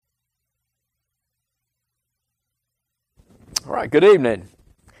All right, good evening.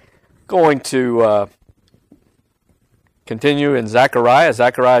 Going to continue in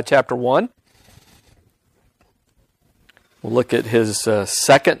Zechariah chapter 1. We'll look at his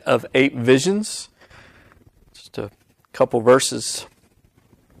second of 8 visions. Just a couple verses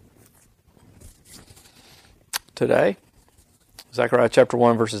today. Zechariah chapter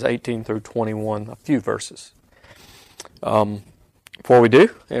 1, verses 18 through 21, a few verses. Before we do,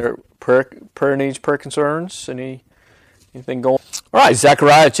 prayer needs, prayer concerns, anything going on? All right,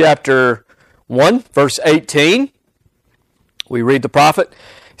 Zechariah chapter 1, verse 18. We read the prophet.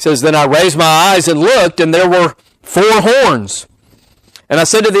 He says, "Then I raised my eyes and looked, and there were 4 horns. And I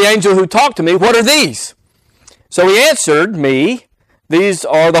said to the angel who talked to me, 'What are these?' So he answered me, 'These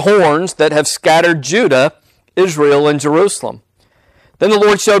are the horns that have scattered Judah, Israel, and Jerusalem.' Then the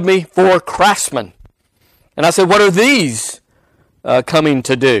Lord showed me 4 craftsmen. And I said, 'What are these coming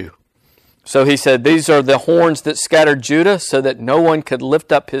to do?' So he said, 'These are the horns that scattered Judah, so that no one could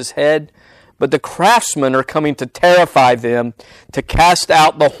lift up his head. But the craftsmen are coming to terrify them, to cast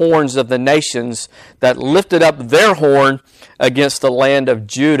out the horns of the nations that lifted up their horn against the land of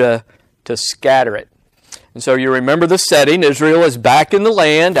Judah, to scatter it.'" And so you remember the setting. Israel is back in the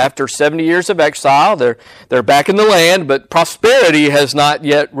land after 70 years of exile. They're back in the land, but prosperity has not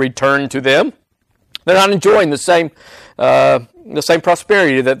yet returned to them. They're not enjoying the same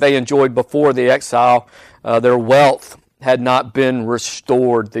prosperity that they enjoyed before the exile. Their wealth had not been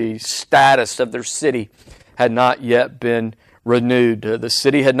restored. The status of their city had not yet been renewed. The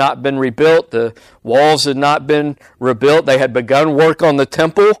city had not been rebuilt. The walls had not been rebuilt. They had begun work on the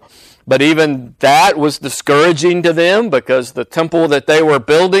temple, but even that was discouraging to them, because the temple that they were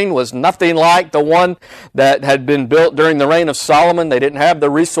building was nothing like the one that had been built during the reign of Solomon. They didn't have the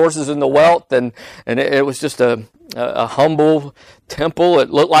resources and the wealth, and it was just a humble temple. It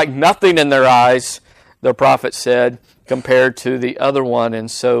looked like nothing in their eyes, the prophet said, compared to the other one. And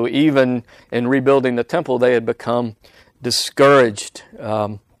so even in rebuilding the temple, they had become discouraged.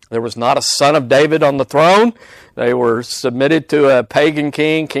 There was not a son of David on the throne. They were submitted to a pagan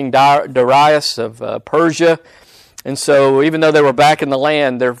king, King Darius of Persia. And so even though they were back in the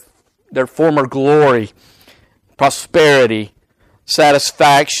land, their former glory, prosperity,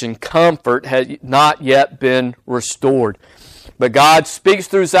 satisfaction, comfort had not yet been restored. But God speaks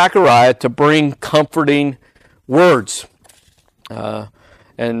through Zechariah to bring comforting words.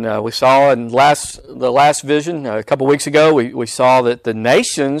 And we saw in the last vision a couple weeks ago, we saw that the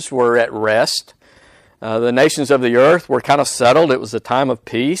nations were at rest. The nations of the earth were kind of settled. It was a time of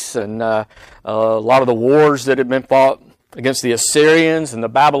peace, and a lot of the wars that had been fought against the Assyrians and the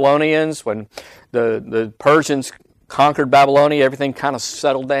Babylonians, when the Persians conquered Babylonia, everything kind of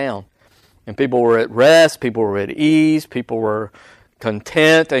settled down. And people were at rest, people were at ease, people were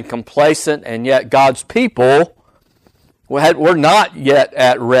content and complacent, and yet God's people were not yet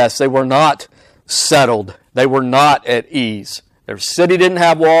at rest. They were not settled. They were not at ease. Their city didn't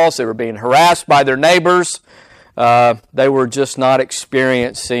have walls. They were being harassed by their neighbors. They were just not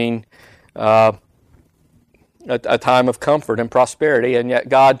experiencing a time of comfort and prosperity, and yet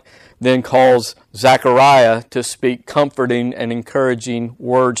God then calls Zechariah to speak comforting and encouraging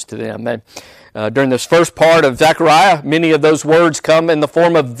words to them. And during this first part of Zechariah, many of those words come in the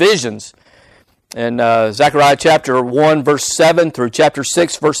form of visions. And Zechariah chapter 1, verse 7 through chapter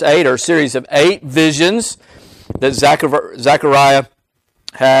 6, verse 8 are a series of 8 visions that Zechariah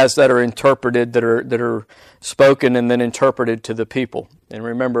has that are interpreted, that are spoken and then interpreted to the people. And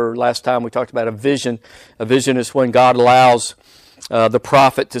remember, last time we talked about a vision. A vision is when God allows the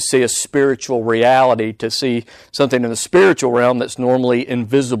prophet to see a spiritual reality, to see something in the spiritual realm that's normally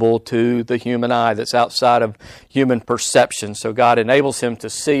invisible to the human eye, that's outside of human perception. So God enables him to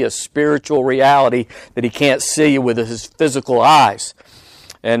see a spiritual reality that he can't see with his physical eyes.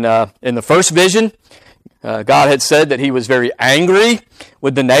 And in the first vision, God had said that he was very angry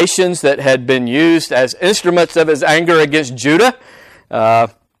with the nations that had been used as instruments of his anger against Judah.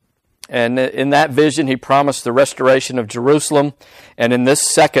 And in that vision, he promised the restoration of Jerusalem. And in this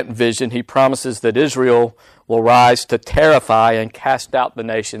second vision, he promises that Israel will rise to terrify and cast out the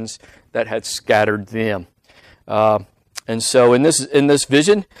nations that had scattered them. And so in this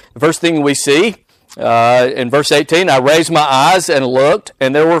vision, the first thing we see in verse 18, "I raised my eyes and looked,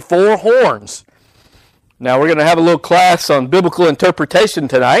 and there were 4 horns." Now, we're going to have a little class on biblical interpretation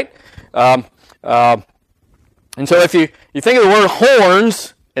tonight. And so if you think of the word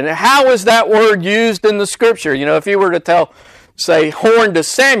horns, and how is that word used in the Scripture? You know, if you were to say horn to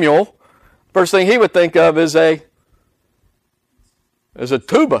Samuel, first thing he would think of is a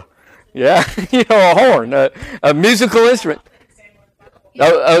tuba. Yeah, a horn, a musical instrument.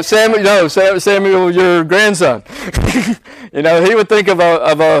 Samuel, your grandson. he would think of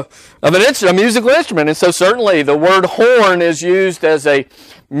a musical instrument. And so certainly the word horn is used as a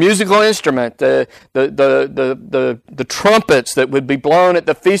musical instrument. The trumpets that would be blown at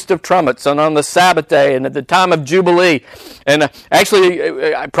the Feast of Trumpets and on the Sabbath day and at the time of Jubilee. And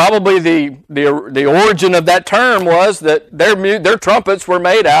actually, probably the origin of that term was that their trumpets were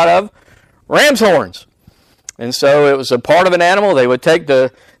made out of ram's horns. And so it was a part of an animal. They would take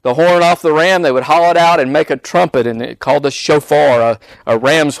the horn off the ram, they would haul it out and make a trumpet, and it called a shofar, a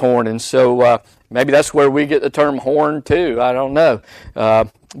ram's horn. And so maybe that's where we get the term horn too. I don't know.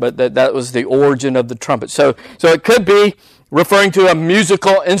 But that was the origin of the trumpet. So it could be referring to a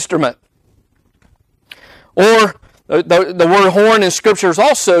musical instrument. Or the word horn in Scripture is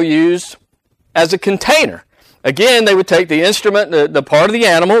also used as a container. Again, they would take the instrument, the part of the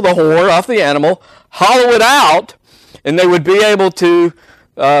animal, the horn off the animal, hollow it out, and they would be able to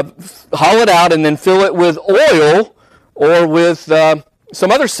hollow it out and then fill it with oil or with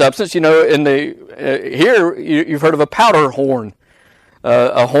some other substance. Here you've heard of a powder horn,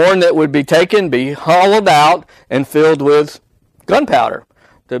 a horn that would be taken, be hollowed out, and filled with gunpowder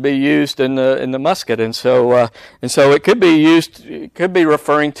to be used in the musket. And so it could be used. It could be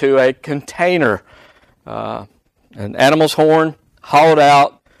referring to a container. An animal's horn, hollowed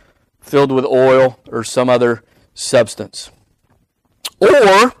out, filled with oil or some other substance. Or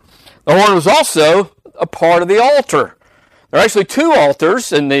the horn was also a part of the altar. There are actually two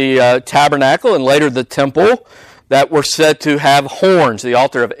altars in the tabernacle and later the temple that were said to have horns, the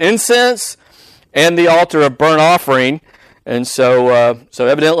altar of incense and the altar of burnt offering. And so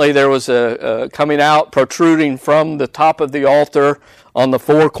evidently there was a coming out, protruding from the top of the altar on the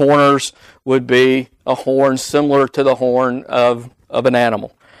four corners would be a horn similar to the horn of an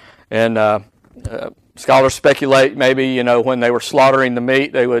animal. And scholars speculate maybe, when they were slaughtering the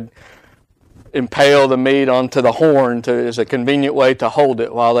meat, they would impale the meat onto the horn as a convenient way to hold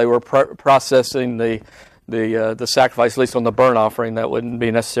it while they were processing the sacrifice, at least on the burnt offering. That wouldn't be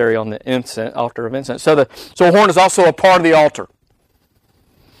necessary on the altar of incense. So a horn is also a part of the altar.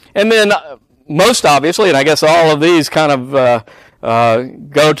 And then most obviously, and I guess all of these kind of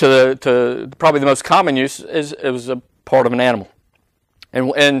go to probably the most common use, is it was a part of an animal. And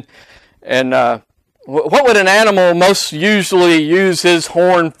what would an animal most usually use his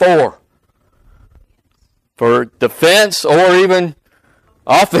horn for? For defense or even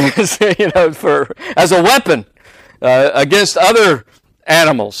offense, as a weapon against other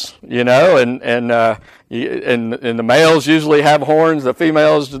animals, and the males usually have horns, the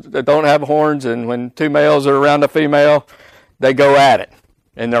females don't have horns, and when two males are around a female, they go at it,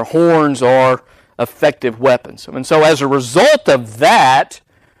 and their horns are effective weapons. And so as a result of that,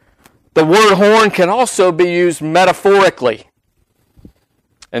 the word horn can also be used metaphorically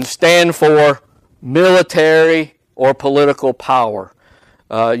and stand for military or political power.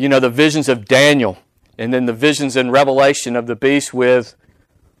 The visions of Daniel and then the visions in Revelation of the beast with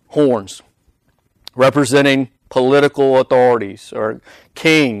horns, representing political authorities or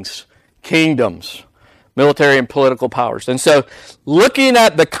kings, kingdoms, military and political powers. And so looking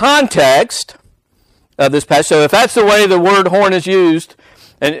at the context of this passage, so if that's the way the word horn is used,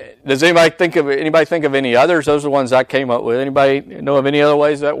 and does anybody think of any others? Those are the ones I came up with. Anybody know of any other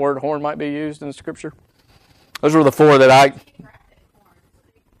ways that word horn might be used in the Scripture? Those were the four that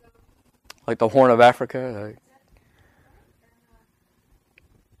like the Horn of Africa.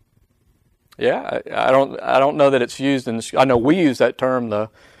 I don't know that it's used in I know we use that term, the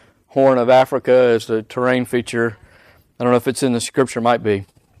Horn of Africa, as the terrain feature. I don't know if it's in the Scripture, might be.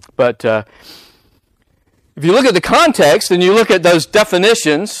 But if you look at the context and you look at those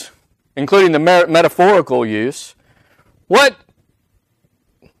definitions, including the metaphorical use, what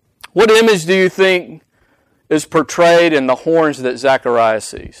image do you think is portrayed in the horns that Zechariah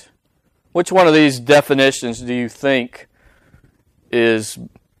sees? Which one of these definitions do you think is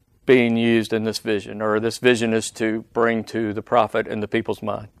being used in this vision, or this vision is to bring to the prophet and the people's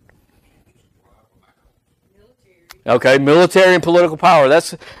mind? Okay, military and political power.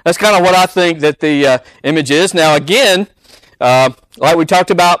 That's kind of what I think that the image is. Now, again, like we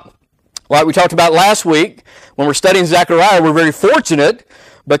talked about last week, when we're studying Zechariah, we're very fortunate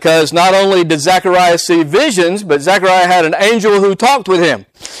because not only did Zechariah see visions, but Zechariah had an angel who talked with him.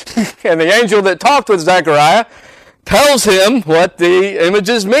 And the angel that talked with Zechariah tells him what the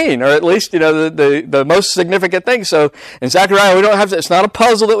images mean, or at least, the most significant thing. So in Zechariah, we don't have to, it's not a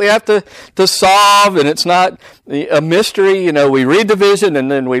puzzle that we have to solve, and it's not a mystery. We read the vision,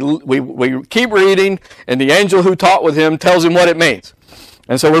 and then we keep reading, and the angel who talked with him tells him what it means.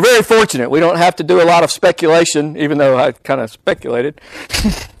 And so we're very fortunate. We don't have to do a lot of speculation, even though I kind of speculated.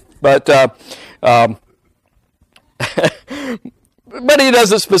 But But he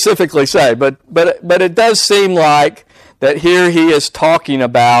doesn't specifically say. But it does seem like that here he is talking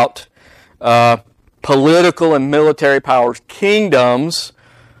about political and military powers, kingdoms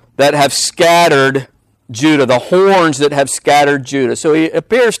that have scattered Judah, the horns that have scattered Judah. So he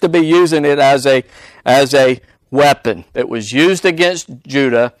appears to be using it as a weapon that was used against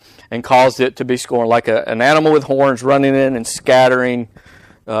Judah and caused it to be scorned, like an animal with horns running in and scattering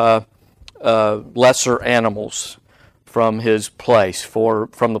lesser animals from his place,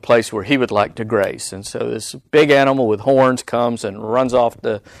 from the place where he would like to graze. And so this big animal with horns comes and runs off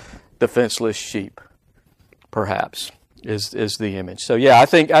the defenseless sheep, perhaps, is the image. So yeah, I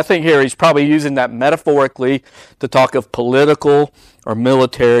think here he's probably using that metaphorically to talk of political or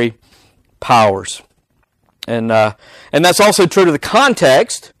military powers. And that's also true to the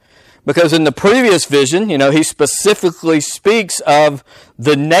context, because in the previous vision, he specifically speaks of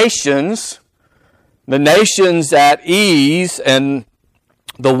the nations at ease, and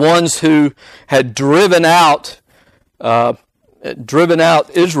the ones who had driven out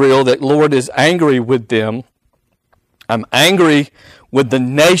Israel, that Lord is angry with them. I'm angry with the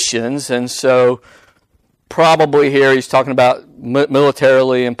nations, and so probably here he's talking about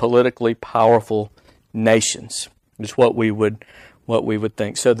militarily and politically powerful nations. Is what we would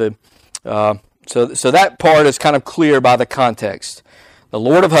think. So so that part is kind of clear by the context. The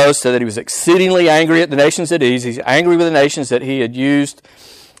Lord of hosts said that he was exceedingly angry at the nations at ease. He's angry with the nations that he had used.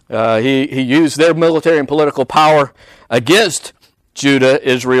 He used their military and political power against Judah,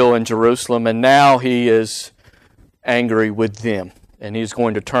 Israel, and Jerusalem, and now he is angry with them, and he's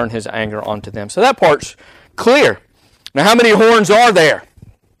going to turn his anger onto them. So that part's clear. Now, how many horns are there?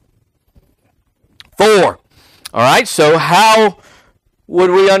 4. All right, so how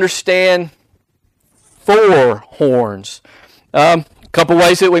would we understand 4 horns? A couple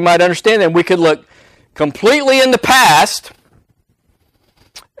ways that we might understand them. We could look completely in the past,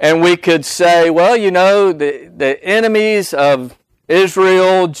 and we could say, well, the enemies of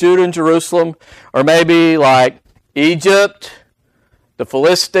Israel, Judah, and Jerusalem are maybe like Egypt, the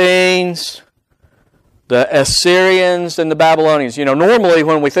Philistines, the Assyrians, and the Babylonians. Normally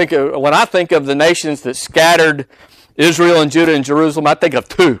when I think of the nations that scattered Israel and Judah and Jerusalem, I think of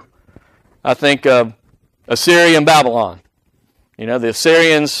 2. I think of Assyria and Babylon. The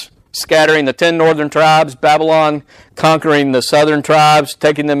Assyrians scattering the 10 northern tribes, Babylon conquering the southern tribes,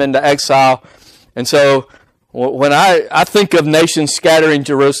 taking them into exile. And so when I think of nations scattering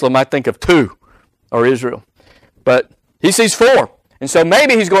Jerusalem, I think of 2, or Israel. But he sees 4. And so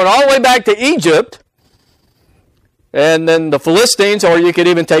maybe he's going all the way back to Egypt, and then the Philistines, or you could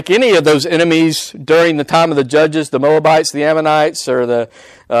even take any of those enemies during the time of the Judges, the Moabites, the Ammonites, or the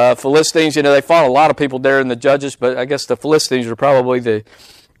Philistines. They fought a lot of people there in the Judges, but I guess the Philistines were probably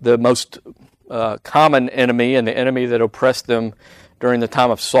the most common enemy, and the enemy that oppressed them during the time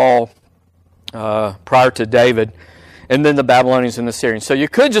of Saul prior to David, and then the Babylonians and the Syrians. So you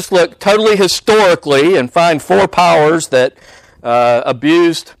could just look totally historically and find 4 powers that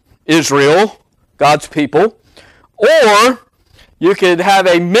abused Israel, God's people. Or you could have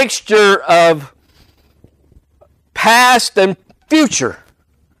a mixture of past and future.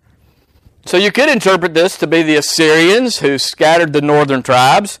 So you could interpret this to be the Assyrians who scattered the northern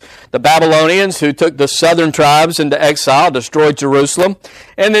tribes, the Babylonians who took the southern tribes into exile, destroyed Jerusalem,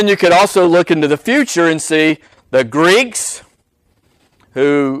 and then you could also look into the future and see the Greeks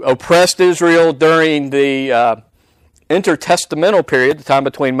who oppressed Israel during the intertestamental period, the time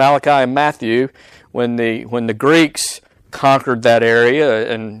between Malachi and Matthew, when the Greeks conquered that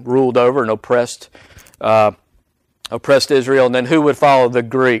area and ruled over and oppressed Israel. And then who would follow the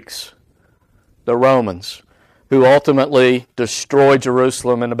Greeks? The Romans, who ultimately destroyed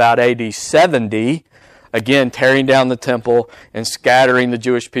Jerusalem in about AD 70, again tearing down the temple and scattering the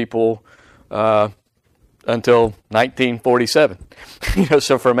Jewish people until 1947.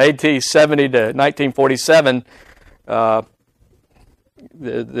 So from AD 70 to 1947,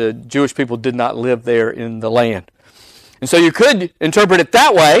 the Jewish people did not live there in the land. And so you could interpret it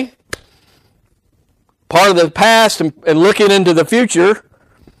that way, part of the past and looking into the future.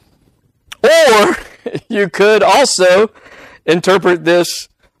 Or you could also interpret this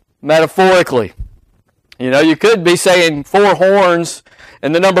metaphorically. You could be saying 4 horns,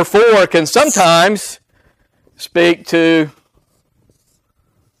 and the number 4 can sometimes speak to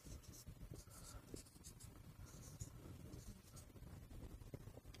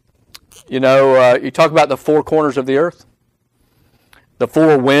you talk about the 4 corners of the earth, the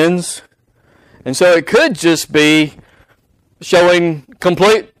 4 winds. And so it could just be showing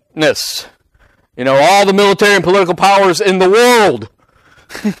completeness. All the military and political powers in the world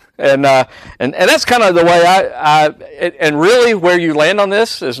and that's kind of the way and really where you land on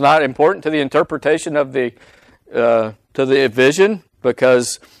this is not important to the interpretation of the to the vision,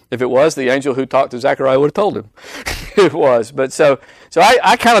 because if it was, the angel who talked to Zechariah would have told him it was. But so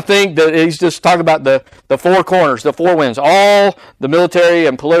I kind of think that he's just talking about the four corners, the four winds, all the military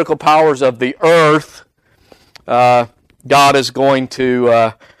and political powers of the earth. God is going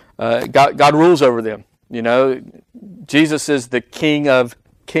to God rules over them. You know, Jesus is the King of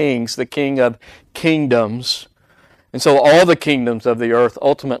kings, the King of kingdoms, and so all the kingdoms of the earth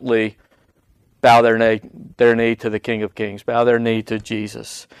ultimately bow their knee to the King of Kings, bow their knee to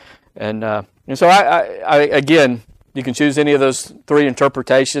Jesus. And so I again, you can choose any of those three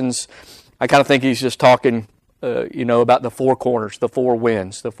interpretations. I kind of think he's just talking, about the four corners, the four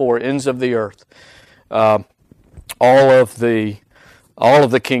winds, the four ends of the earth. All of the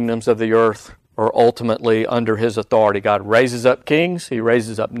kingdoms of the earth are ultimately under his authority. God raises up kings. He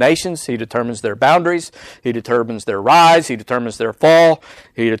raises up nations. He determines their boundaries. He determines their rise. He determines their fall.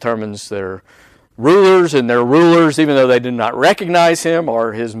 He determines their rulers, and their rulers, even though they did not recognize him,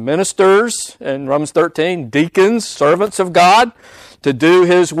 are his ministers in Romans 13, deacons, servants of God, to do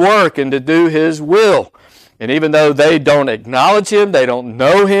his work and to do his will. And even though they don't acknowledge him, they don't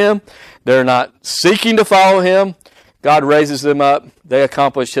know him, they're not seeking to follow him, God raises them up. They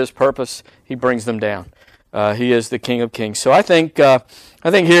accomplish his purpose. He brings them down. He is the King of Kings. So I think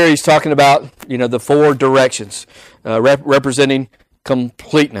here he's talking about the four directions representing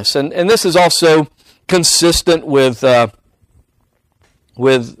completeness, and this is also consistent with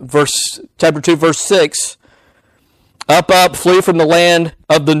chapter 2, verse 6. Up, flee from the land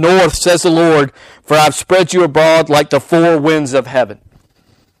of the north, says the Lord, for I've spread you abroad like the four winds of heaven.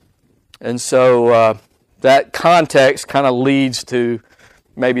 And so that context kind of leads to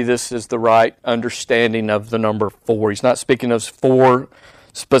maybe this is the right understanding of the number 4. He's not speaking of 4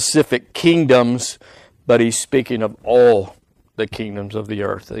 specific kingdoms, but he's speaking of all the kingdoms of the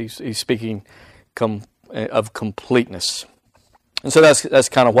earth. He's speaking of completeness. And so that's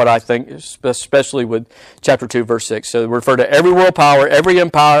kind of what I think, especially with chapter 2, verse 6. So we refer to every world power, every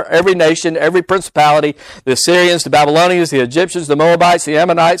empire, every nation, every principality, the Assyrians, the Babylonians, the Egyptians, the Moabites, the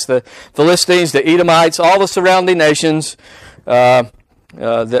Ammonites, the Philistines, the Edomites, all the surrounding nations that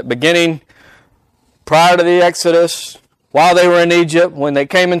beginning prior to the Exodus, while they were in Egypt, when they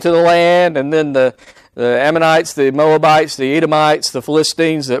came into the land, and then the Ammonites, the Moabites, the Edomites, the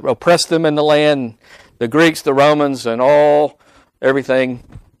Philistines that oppressed them in the land, the Greeks, the Romans, and everything,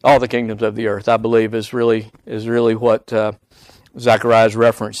 all the kingdoms of the earth, I believe, is really what Zechariah is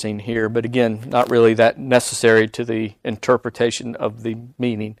referencing here. But again, not really that necessary to the interpretation of the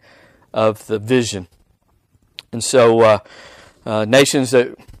meaning of the vision. And so nations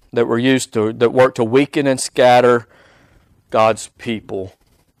that were used to, that worked to weaken and scatter God's people,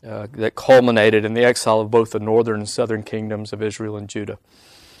 that culminated in the exile of both the northern and southern kingdoms of Israel and Judah.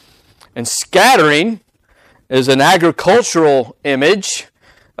 And scattering is an agricultural image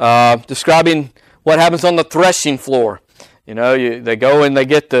describing what happens on the threshing floor. They go and they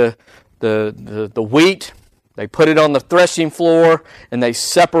get the wheat, they put it on the threshing floor, and they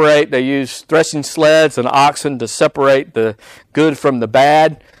separate. They use threshing sleds and oxen to separate the good from the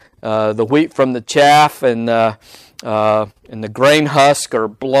bad, the wheat from the chaff, and the grain husk are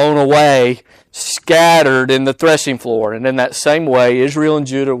blown away, scattered in the threshing floor. And in that same way, Israel and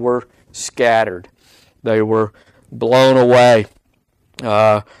Judah were scattered. They were blown away.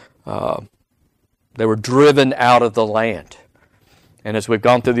 They were driven out of the land. And as we've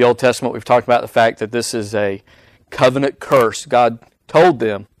gone through the Old Testament, we've talked about the fact that this is a covenant curse. God told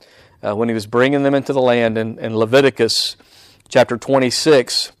them when he was bringing them into the land in Leviticus chapter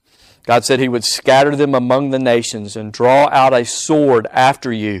 26, God said he would scatter them among the nations and draw out a sword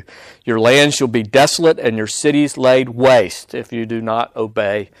after you. Your land shall be desolate and your cities laid waste if you do not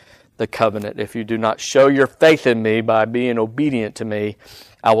obey the covenant. If you do not show your faith in me by being obedient to me,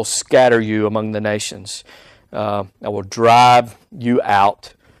 I will scatter you among the nations. I will drive you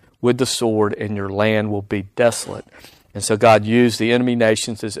out with the sword and your land will be desolate. And so God used the enemy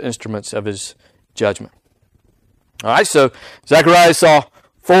nations as instruments of his judgment. All right, so Zechariah saw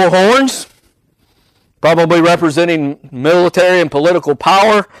 4 horns, probably representing military and political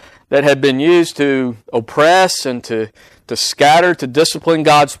power that had been used to oppress and to scatter, to discipline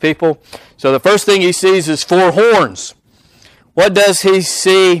God's people. So the first thing he sees is 4 horns. What does he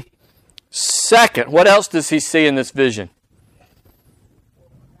see second? What else does he see in this vision?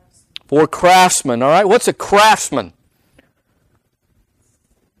 4 craftsmen. All right, what's a craftsman?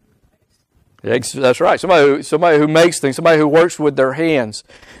 That's right. Somebody who makes things. Somebody who works with their hands.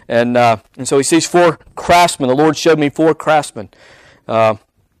 And so he sees 4 craftsmen. The Lord showed me 4 craftsmen. And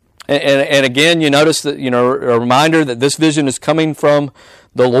again, you notice that, a reminder that this vision is coming from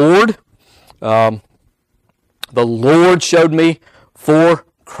the Lord. The Lord showed me 4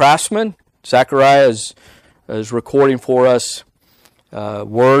 craftsmen. Zechariah is recording for us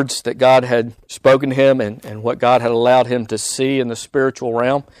words that God had spoken to him and what God had allowed him to see in the spiritual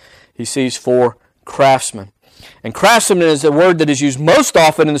realm. He sees 4 craftsmen. And craftsman is a word that is used most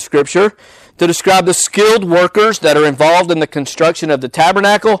often in the Scripture to describe the skilled workers that are involved in the construction of the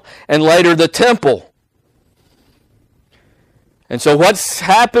tabernacle and later the temple. And so what's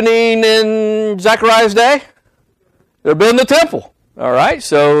happening in Zechariah's day? They're building the temple. All right,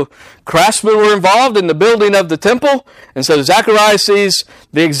 so craftsmen were involved in the building of the temple, and so Zechariah sees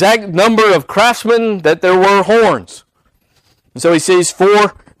the exact number of craftsmen that there were horns. And so he sees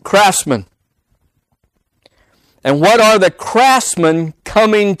 4 craftsmen. And what are the craftsmen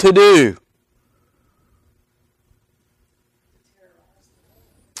coming to do?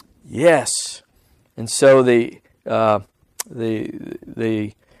 Yes. And so the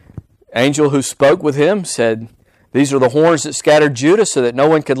angel who spoke with him said, "These are the horns that scattered Judah so that no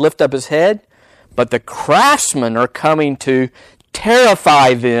one could lift up his head. But the craftsmen are coming to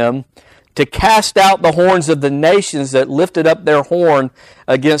terrify them, to cast out the horns of the nations that lifted up their horn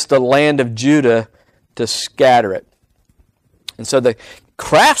against the land of Judah, to scatter it." And so the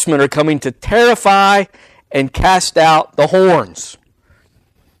craftsmen are coming to terrify and cast out the horns.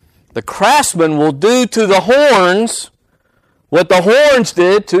 The craftsmen will do to the horns what the horns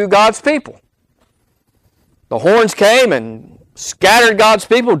did to God's people. The horns came and scattered God's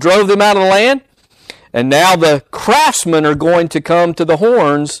people, drove them out of the land. And now the craftsmen are going to come to the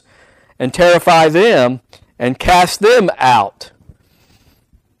horns and terrify them and cast them out.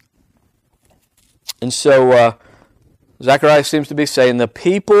 And so Zechariah seems to be saying the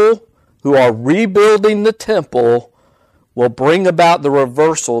people who are rebuilding the temple will bring about the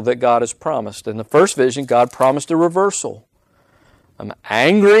reversal that God has promised. In the first vision, God promised a reversal. I'm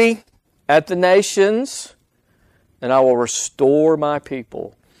angry at the nations, and I will restore my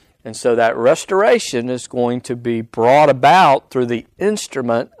people. And so that restoration is going to be brought about through the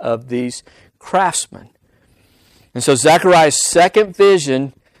instrument of these craftsmen. And so Zechariah's second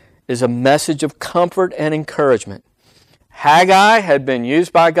vision is a message of comfort and encouragement. Haggai had been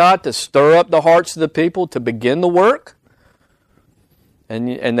used by God to stir up the hearts of the people to begin the work.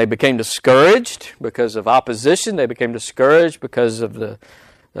 And they became discouraged because of opposition. They became discouraged because of the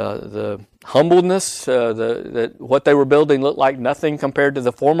humbleness. That what they were building looked like nothing compared to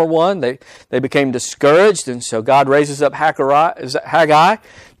the former one. They became discouraged, and so God raises up Haggai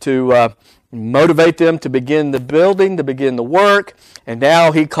to motivate them to begin the building, to begin the work. And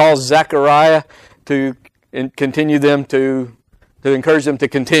now He calls Zechariah to continue them to encourage them to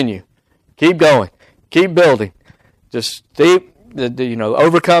continue, keep going, keep building, just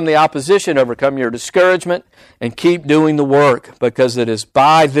overcome the opposition, overcome your discouragement, and keep doing the work, because it is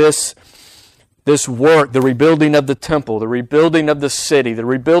by this work, the rebuilding of the temple, the rebuilding of the city, the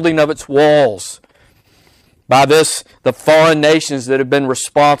rebuilding of its walls, by this, the foreign nations that have been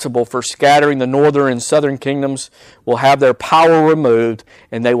responsible for scattering the northern and southern kingdoms will have their power removed,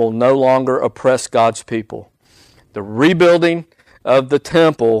 and they will no longer oppress God's people. The rebuilding of the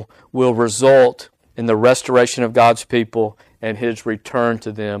temple will result in the restoration of God's people and His return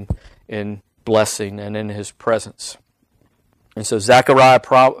to them in blessing and in His presence. And so Zechariah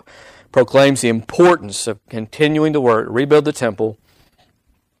proclaims the importance of continuing to work, rebuild the temple,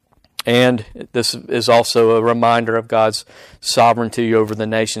 and this is also a reminder of God's sovereignty over the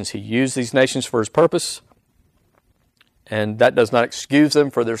nations. He used these nations for His purpose, and that does not excuse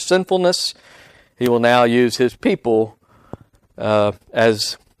them for their sinfulness. He will now use His people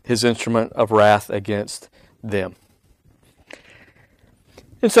as His instrument of wrath against them.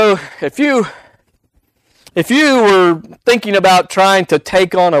 And so if you were thinking about trying to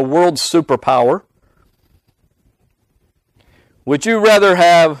take on a world superpower, would you rather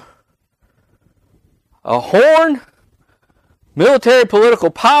have a horn, military political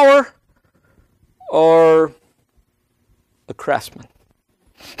power, or the craftsman?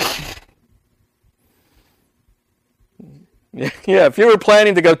 Yeah, if you were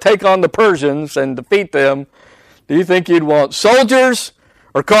planning to go take on the Persians and defeat them, do you think you'd want soldiers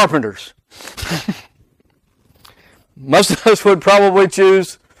or carpenters? Most of us would probably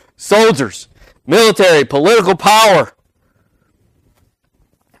choose soldiers, military, political power.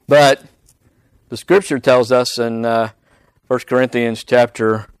 But the Scripture tells us in 1 Corinthians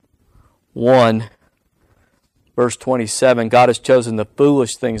chapter 1, verse 27, God has chosen the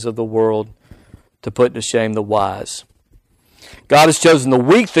foolish things of the world to put to shame the wise. God has chosen the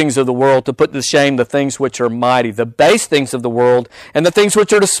weak things of the world to put to shame the things which are mighty. The base things of the world and the things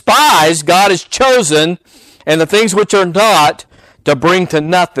which are despised, God has chosen, and the things which are not, to bring to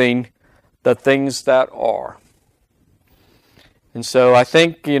nothing the things that are. And so I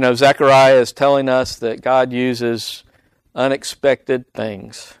think, Zechariah is telling us that God uses unexpected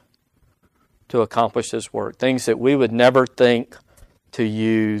things to accomplish His work. Things that we would never think to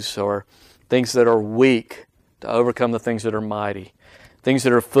use, or things that are weak to overcome the things that are mighty. Things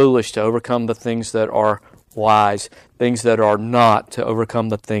that are foolish to overcome the things that are wise. Things that are not to overcome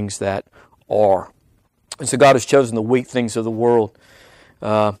the things that are. And so God has chosen the weak things of the world.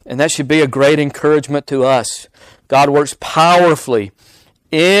 And that should be a great encouragement to us. God works powerfully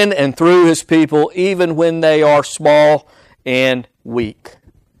in and through His people, even when they are small and weak.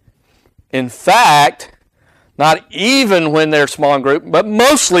 In fact, not even when they're small in group, but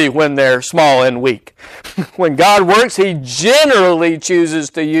mostly when they're small and weak. When God works, He generally chooses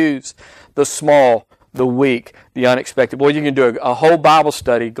to use the small, the weak, the unexpected. Boy, you can do a whole Bible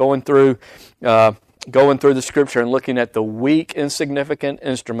study going through the Scripture and looking at the weak, insignificant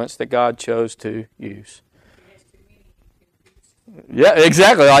instruments that God chose to use. Yeah,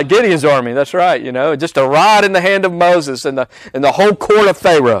 exactly, like Gideon's army. That's right. Just a rod in the hand of Moses and the whole court of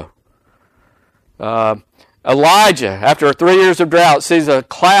Pharaoh. Elijah, after 3 years of drought, sees a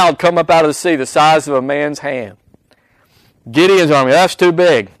cloud come up out of the sea the size of a man's hand. Gideon's army, that's too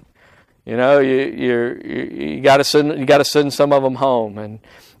big. You got to send some of them home,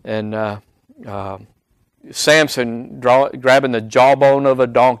 and Samson grabbing the jawbone of a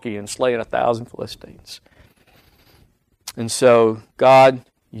donkey and slaying 1,000 Philistines. And so God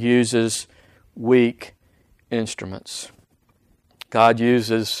uses weak instruments. God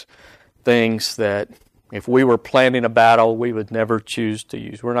uses things that if we were planning a battle, we would never choose to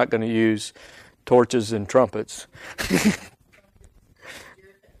use. We're not going to use torches and trumpets.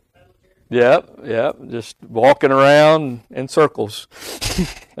 Yep, just walking around in circles.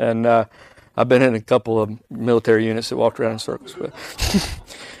 And I've been in a couple of military units that walked around in circles.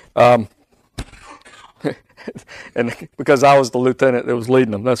 But, and because I was the lieutenant that was leading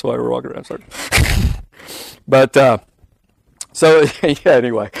them, that's why we were walking around in circles. But so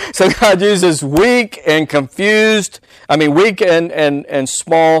anyway, so God uses weak and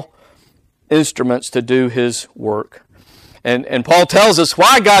small instruments to do His work. And Paul tells us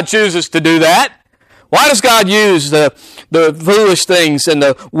why God chooses to do that. Why does God use the foolish things and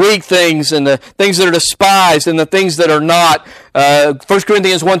the weak things and the things that are despised and the things that are not? 1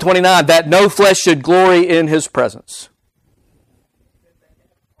 Corinthians 1:29, that no flesh should glory in His presence.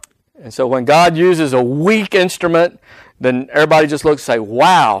 And so when God uses a weak instrument, then everybody just looks and say,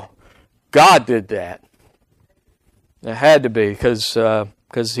 wow, God did that. It had to be because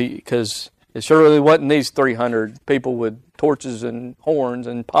it surely wasn't these 300 people with torches and horns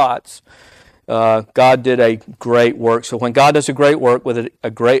and pots. God did a great work. So when God does a great work with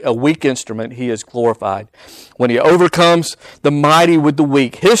a weak instrument, He is glorified. When He overcomes the mighty with the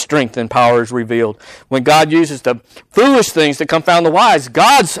weak, His strength and power is revealed. When God uses the foolish things to confound the wise,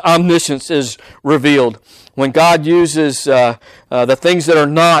 God's omniscience is revealed. When God uses the things that are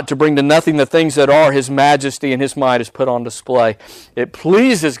not to bring to nothing the things that are, His majesty and His might is put on display. It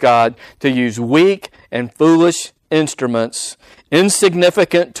pleases God to use weak and foolish instruments,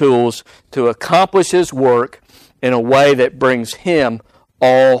 insignificant tools, to accomplish His work in a way that brings Him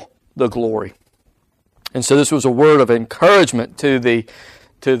all the glory. And so this was a word of encouragement to the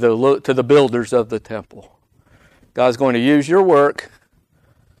builders of the temple. God's going to use your work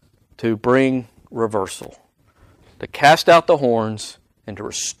to bring reversal, to cast out the horns and to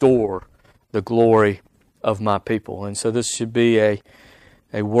restore the glory of my people. And so this should be a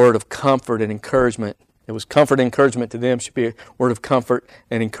word of comfort and encouragement. It was comfort and encouragement to them. It should be a word of comfort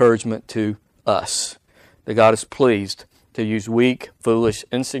and encouragement to us. That God is pleased to use weak, foolish,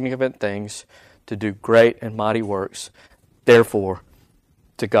 insignificant things to do great and mighty works. Therefore,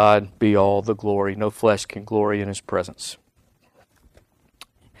 to God be all the glory. No flesh can glory in His presence.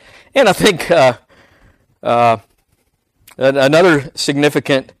 And I think another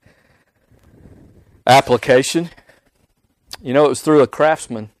significant application, it was through a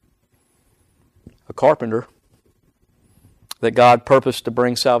craftsman, a carpenter, that God purposed to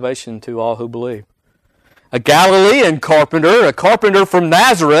bring salvation to all who believe. A Galilean carpenter, a carpenter from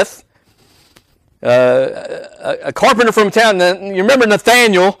Nazareth, a carpenter from town. You remember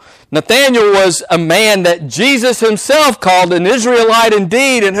Nathanael? Nathanael was a man that Jesus Himself called an Israelite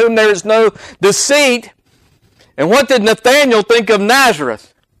indeed, in whom there is no deceit. And what did Nathanael think of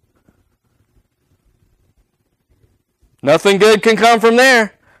Nazareth? Nothing good can come from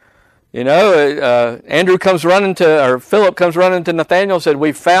there. Andrew comes running or Philip comes running to Nathanael and said,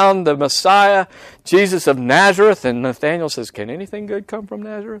 "We found the Messiah, Jesus of Nazareth." And Nathanael says, "Can anything good come from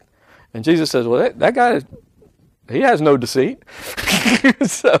Nazareth?" And Jesus says, "Well, that guy, he has no deceit."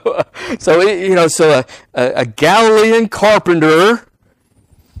 So a Galilean carpenter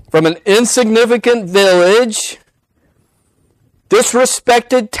from an insignificant village,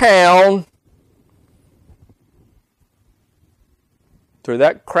 disrespected town, through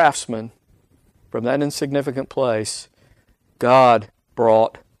that craftsman from that insignificant place, God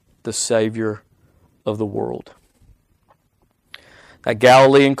brought the Savior of the world. That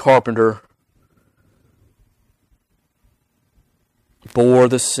Galilean carpenter bore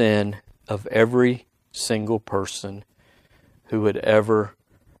the sin of every single person who had ever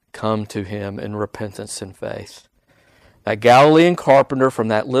come to him in repentance and faith. That Galilean carpenter from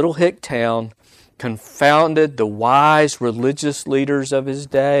that little hick town confounded the wise religious leaders of his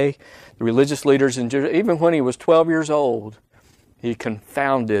day, the religious leaders in Jerusalem. Even when he was 12 years old, he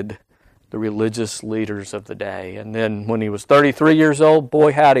confounded the religious leaders of the day. And then when he was 33 years old,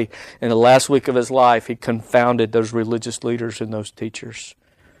 boy howdy, in the last week of his life, he confounded those religious leaders and those teachers.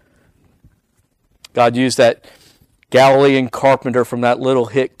 God used that Galilean carpenter from that little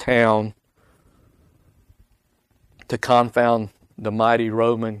hick town to confound the mighty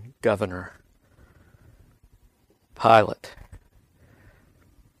Roman governor, Pilate,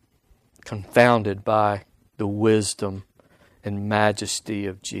 confounded by the wisdom and majesty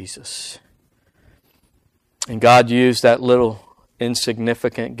of Jesus. And God used that little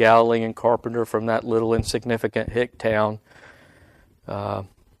insignificant Galilean carpenter from that little insignificant hick town, and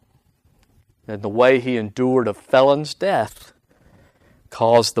the way he endured a felon's death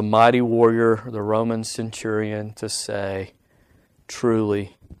caused the mighty warrior, the Roman centurion, to say,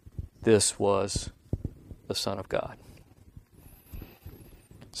 "Truly, this was the Son of God."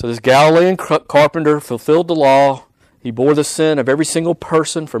 So this Galilean carpenter fulfilled the law. He bore the sin of every single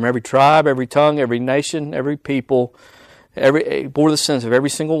person from every tribe, every tongue, every nation, every people. He bore the sins of every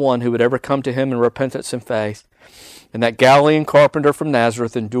single one who would ever come to him in repentance and faith. And that Galilean carpenter from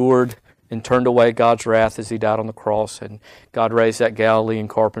Nazareth endured and turned away God's wrath as he died on the cross. And God raised that Galilean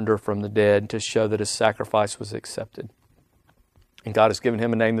carpenter from the dead to show that his sacrifice was accepted. And God has given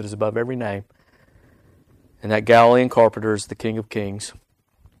him a name that is above every name. And that Galilean carpenter is the King of Kings.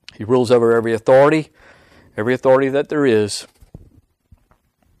 He rules over every authority that there is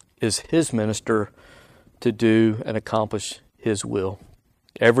his minister to do and accomplish his will.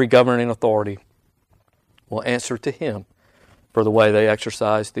 Every governing authority will answer to him for the way they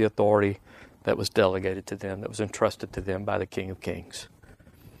exercise the authority that was delegated to them, that was entrusted to them by the King of Kings.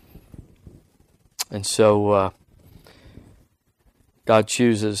 And so God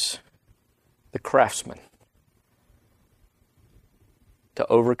chooses the craftsman to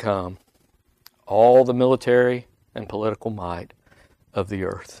overcome all the military and political might of the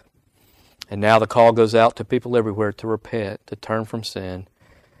earth. And now the call goes out to people everywhere to repent, to turn from sin,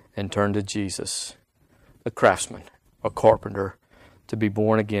 and turn to Jesus, a craftsman, a carpenter, to be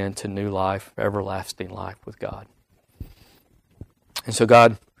born again to new life, everlasting life with God. And so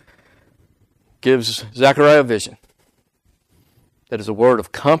God gives Zechariah a vision that is a word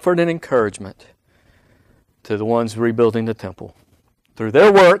of comfort and encouragement to the ones rebuilding the temple. Through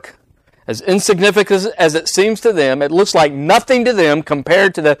their work, as insignificant as it seems to them, it looks like nothing to them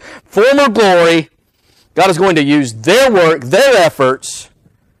compared to the former glory. God is going to use their work, their efforts,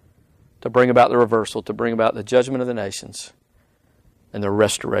 to bring about the reversal, to bring about the judgment of the nations and the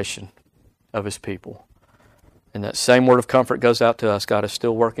restoration of his people. And that same word of comfort goes out to us. God is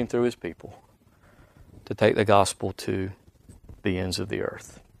still working through his people to take the gospel to the ends of the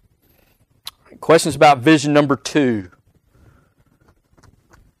earth. Questions about vision number 2.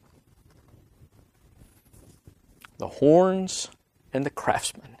 The horns and the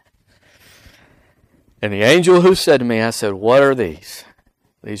craftsman. And the angel who said to me, I said, "What are these?"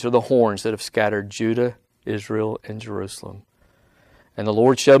 These are the horns that have scattered Judah, Israel, and Jerusalem. And the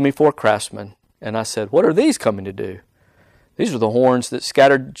Lord showed me 4 craftsmen. And I said, "What are these coming to do?" These are the horns that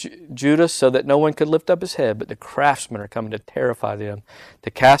scattered Judah so that no one could lift up his head. But the craftsmen are coming to terrify them,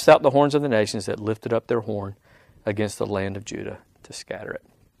 to cast out the horns of the nations that lifted up their horn against the land of Judah, to scatter it.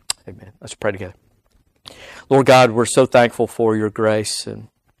 Amen. Let's pray together. Lord God, we're so thankful for your grace and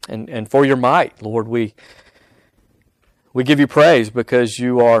for your might. Lord, we give you praise because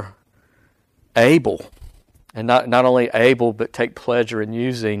you are able, and not only able, but take pleasure in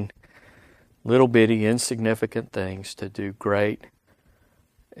using little bitty insignificant things to do great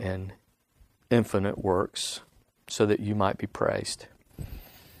and infinite works so that you might be praised.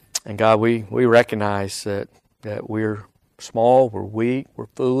 And God, we recognize that we're small, we're weak, we're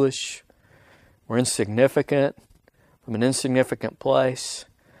foolish, we're insignificant, from an insignificant place.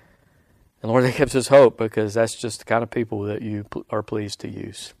 And Lord, that gives us hope, because that's just the kind of people that you are pleased to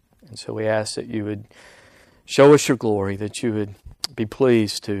use. And so we ask that you would show us your glory, that you would be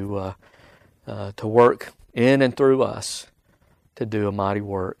pleased to work in and through us to do a mighty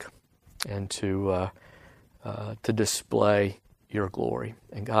work and to display your glory.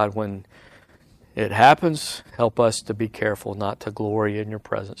 And God, when it happens, help us to be careful not to glory in your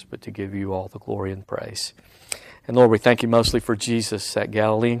presence, but to give you all the glory and praise. And Lord, we thank you mostly for Jesus, that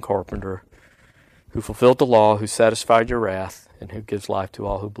Galilean carpenter who fulfilled the law, who satisfied your wrath, and who gives life to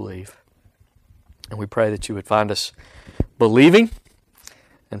all who believe. And we pray that you would find us believing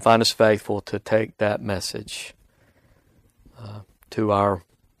and find us faithful to take that message to our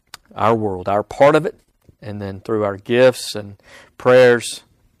world, our part of it, and then through our gifts and prayers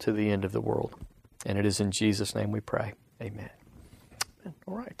to the end of the world. And it is in Jesus' name we pray. Amen.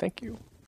 All right, thank you.